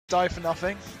die for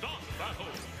nothing.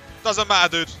 Doesn't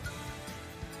matter, dude.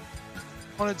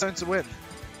 Wanted zone to win.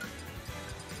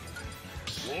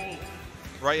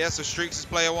 Right, yeah, so Streakz is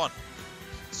player 1.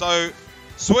 So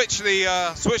switch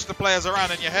the players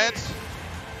around in your head.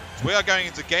 We are going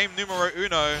into game numero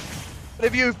uno. But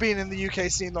if you've been in the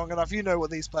UK scene long enough, you know what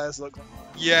these players look like.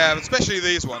 Yeah, especially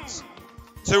these ones.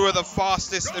 2 of the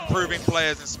fastest improving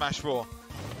players in Smash 4.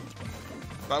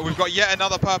 But we've got yet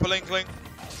another purple Inkling.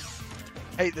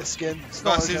 Hate this skin.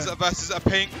 Versus a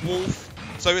pink wolf.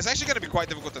 So it's actually going to be quite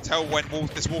difficult to tell when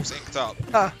this wolf's inked up.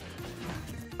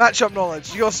 Matchup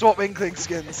knowledge. You got to swap Inkling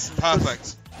skins.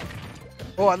 Perfect.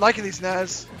 Oh, I'm liking these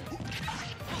nairs.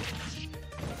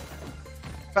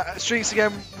 Streakz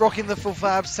again, rocking the full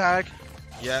Fabs tag.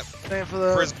 Yep.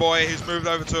 For his boy who's moved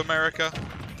over to America.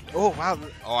 Oh, wow.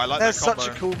 Oh, I like that combo. That's such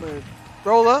a cool move.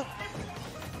 Roller.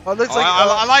 Oh, it looks like,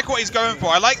 I like what he's going for.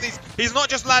 I like these. He's not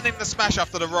just landing the smash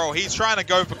after the roll. He's trying to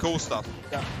go for cool stuff.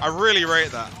 Yeah. I really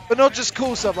rate that. But not just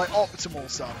cool stuff, like optimal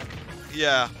stuff.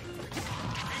 Yeah.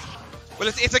 Well,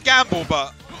 it's a gamble,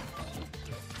 but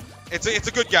it's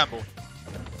a good gamble.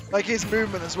 Like his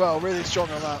movement as well, really strong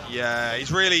on that. Yeah,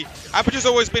 he's really... Aperture's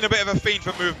always been a bit of a fiend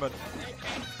for movement.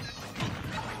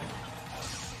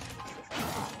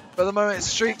 But at the moment,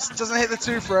 Streakz doesn't hit the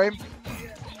 2-frame.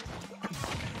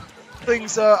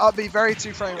 Things upbeat, very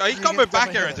 2-frame. Oh, he comboed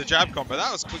back air into jab combo.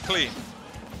 That was clean.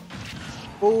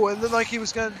 Oh, and then like he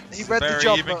was going... He read the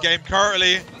jump. Very even game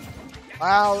currently.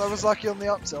 Wow, that was lucky on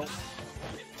the up tilt.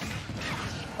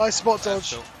 Nice spot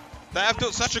dodge. They have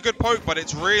built such a good poke, but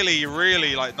it's really,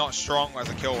 really like not strong as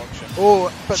a kill option.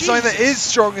 Oh, but something that is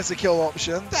strong as a kill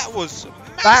option. That was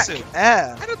massive. Back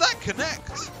air. How did that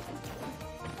connect?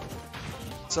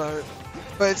 So,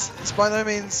 but it's by no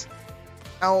means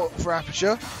out for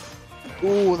Aperture.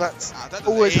 Oh, that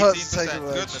always hurts to take a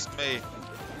ledge. Goodness me.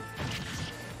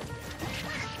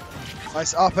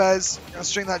 Nice up airs. Gonna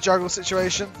string that juggle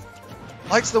situation.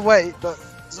 Likes the weight, but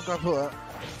doesn't quite pull it.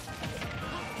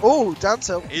 Oh, down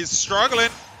tilt. He's struggling.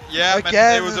 Yeah,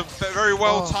 again. It was a very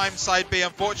well-timed side B,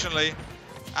 unfortunately.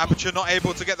 Aperture not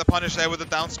able to get the punish there with the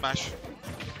down smash.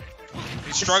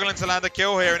 He's struggling to land a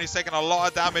kill here, and he's taking a lot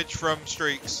of damage from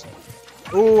Streakz.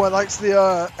 Oh, I likes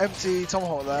the empty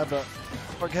tomahawk there, but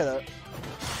can't get it.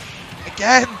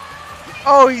 Again!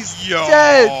 Oh, he's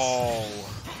dead!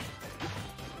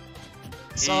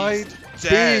 Side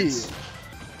B.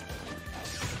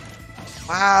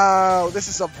 Wow, this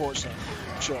is unfortunate.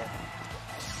 Sure.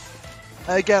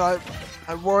 And again,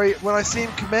 I worry when I see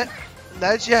him commit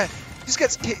ledge. Yeah, he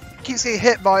just keeps getting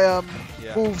hit by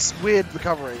Wolf's weird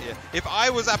recovery. Yeah. If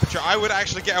I was Aperture, I would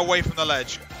actually get away from the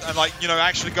ledge and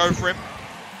actually go for him.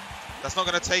 That's not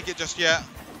going to take it just yet.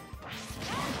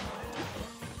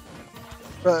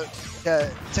 But yeah,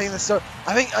 taking the stop.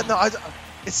 I think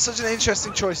it's such an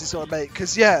interesting choice he's got to make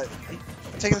because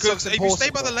taking the stop's important. If you stay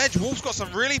by the ledge, Wolf's got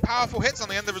some really powerful hits on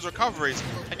the end of his recoveries,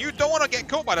 and you don't want to get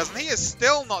caught by this. And he is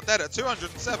still not dead at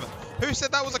 207. Who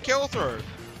said that was a kill throw?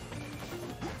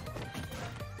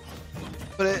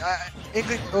 But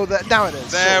Inkling, now it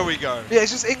is. There we go. Yeah,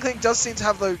 it's just Inkling does seem to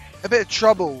have a bit of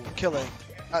trouble killing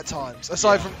at times,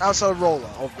 aside from outside of Roller,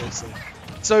 obviously.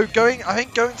 So I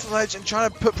think going to the ledge and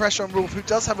trying to put pressure on Wolf, who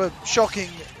does have a shocking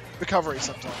recovery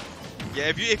sometimes. Yeah,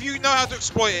 if you know how to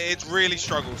exploit it, it really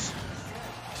struggles.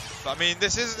 But, I mean,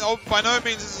 this is by no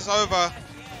means this is over.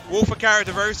 Wolf, a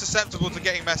character very susceptible to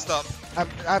getting messed up.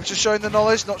 I'm just showing the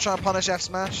knowledge, not trying to punish F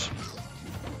smash.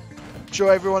 I'm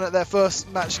sure everyone at their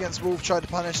first match against Wolf tried to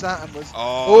punish that and was.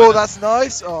 Oh, that's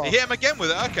nice. Oh. He hit him again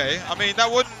with it. Okay, I mean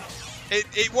that wouldn't.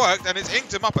 It worked and it's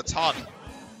inked him up a ton.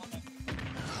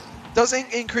 Does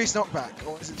it increase knockback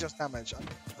or is it just damage?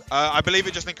 I believe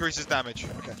it just increases damage.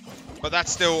 Okay. But that's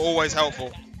still always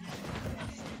helpful.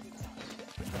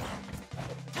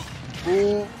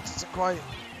 Ooh, doesn't quite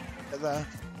get there.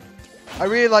 I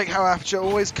really like how Aperture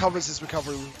always covers his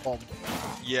recovery with bomb.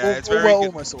 Yeah, it's very good.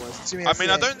 Almost always. I mean,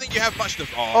 I don't think you have much to...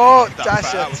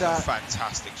 that was a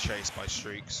fantastic chase by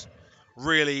Streakz.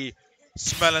 Really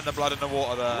smelling the blood in the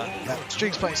water there. Yeah,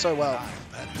 Streakz playing so well.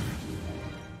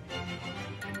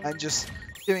 And just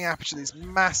giving Aperture these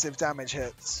massive damage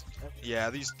hits. Yeah,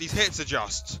 these hits are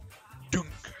just... dunk.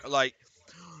 Like,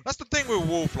 that's the thing with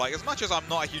Wolf. Like, as much as I'm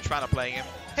not a huge fan of playing him,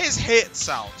 his hits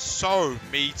sound so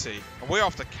meaty. And we're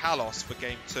off to Kalos for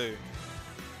game 2.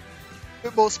 A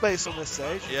bit more space on this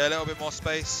stage. Yeah, a little bit more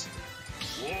space.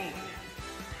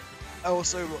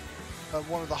 Also,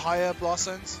 one of the higher blast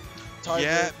zones.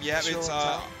 Yeah, it's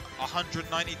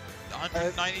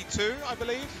 192, I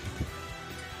believe.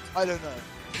 I don't know.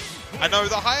 I know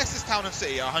the highest is Town and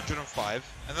City at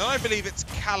 105, and then I believe it's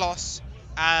Kalos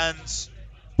and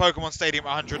Pokemon Stadium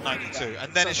at 192,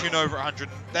 and then it's Unova at 100.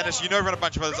 Then it's Unova and a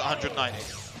bunch of others at 190.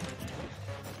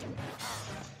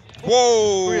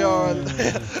 Whoa! We are. I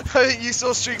think you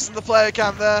saw Streakz in the player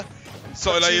cam there.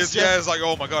 So like, yeah, it's like,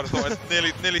 oh my god, I thought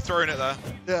I'd nearly thrown it there.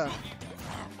 Yeah.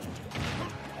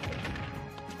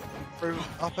 Through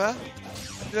up air.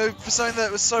 You know, for something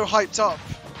that was so hyped up,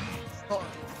 not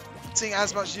seeing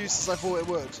as much use as I thought it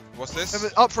would. What's this?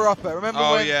 Remember, up for upper. Remember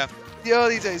when the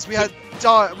early days we had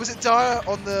Dyer? Was it Dyer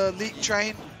on the leak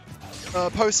train,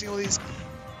 posting all these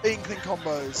Inkling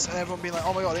combos, and everyone being like,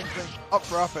 "Oh my god, Inkling up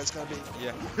for upper, it's gonna be."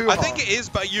 Yeah. Hoo-ha. I think it is,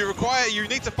 but you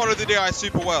need to follow the DI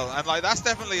super well, and like that's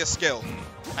definitely a skill.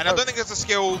 And I don't think it's a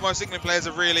skill most Inkling players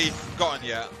have really gotten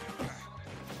yet.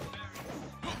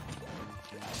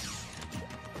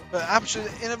 But Aperture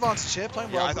in advantage here,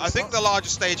 playing well. Yeah, I think the larger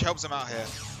stage helps him out here.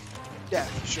 Yeah,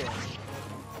 for sure.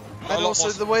 And also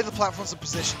the way the platforms are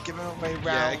positioned, giving them a way round.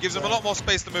 Yeah, it gives him a lot more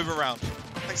space to move around.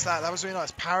 Thanks to that. That was really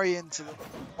nice. Parry into the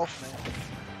off me.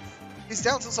 His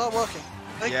down tilts are working.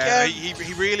 Yeah,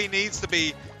 he really needs to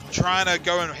be trying to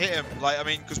go and hit him. Like, I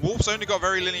mean, because Wolf's only got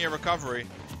very linear recovery.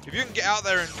 If you can get out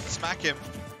there and smack him.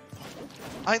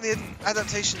 I think the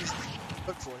adaptation is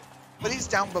look for it. But he's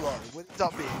down below. With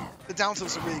up being, the down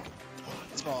tilts are really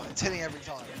smart. It's hitting every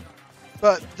time.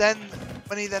 But then,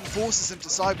 when he then forces him to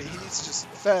side B, he needs to just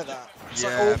fair that.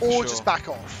 Yeah, like, or just back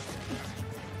off.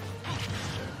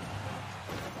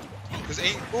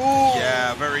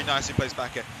 Yeah, very nicely placed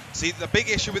back here. See, the big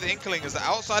issue with Inkling is that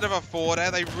outside of a forward air,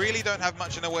 they really don't have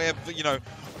much in the way of, you know,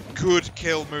 good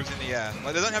kill moves in the air.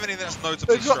 Like, they don't have anything that's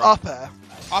notably strong. They've got up air.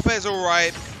 Up air's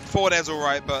alright, forward air's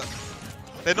alright, but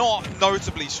they're not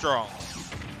notably strong.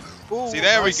 Ooh, see,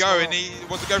 there nice we go, and he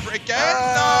wants to go for it again.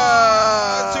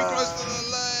 No! Too close to the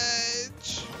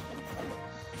ledge.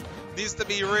 Needs to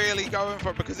be really going for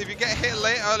it, because if you get hit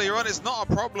late earlier on, it's not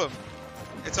a problem.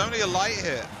 It's only a light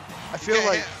hit. I feel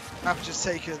like Aperture's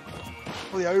taken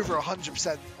probably over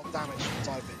 100% on damage from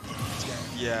typing.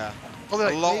 Yeah. Although,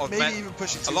 a lot of maybe even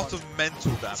pushing too much. of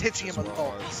mental damage. It's hitting him a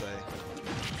lot. I would say.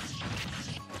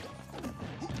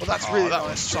 Well, that's really that nice.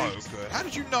 was so good. How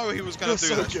did you know he was going to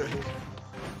do that? Good.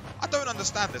 I don't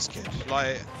understand this kid.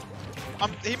 Like,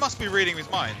 he must be reading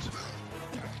his mind.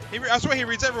 I swear he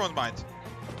reads everyone's mind.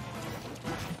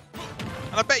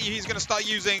 And I bet you he's going to start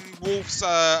using Wolf's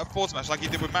forward smash like he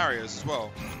did with Mario's as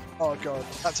well. Oh god,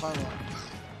 that timeline.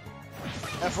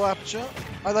 F4 Aperture.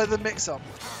 I like the mix-up.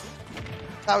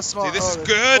 That was smart. See, this is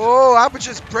good. Oh,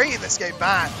 Aperture's bringing this game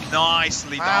back.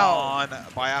 Nicely done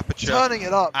by Aperture. Turning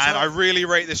it up. And I really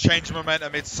rate this change of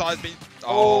momentum. It's side beat.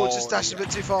 Oh, just dashed a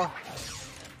bit too far.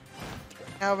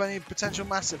 Have any potential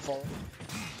massive fall?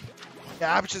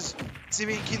 Yeah, Aperture's. See if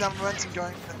he can keep that momentum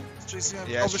going.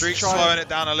 Yeah, Streakz slowing it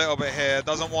down a little bit here.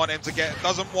 Doesn't want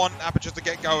Aperture to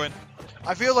get going.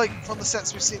 I feel like from the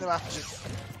sets we've seen of Aperture,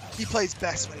 he plays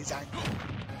best when he's angry.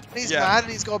 When he's mad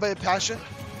and he's got a bit of passion.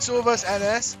 Saw versus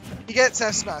NS, he gets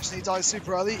F smash and he dies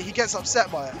super early. He gets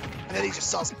upset by it, and then he just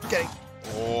starts getting.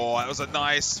 Oh, that was a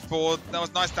nice forward. That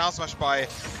was nice down smash by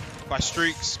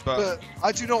Streakz, but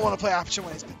I do not want to play Aperture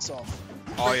when he's been soft.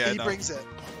 He brings it.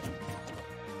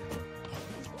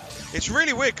 It's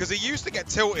really weird because he used to get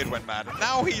tilted when mad.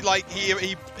 Now he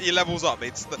levels up.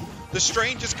 It's the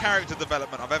strangest character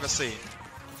development I've ever seen.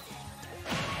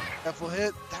 Careful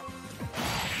hit.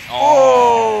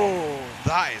 Oh,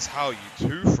 that is how you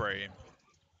two-frame.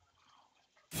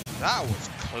 That was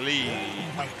clean.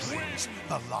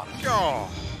 A lot. Oh.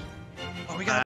 Oh, we got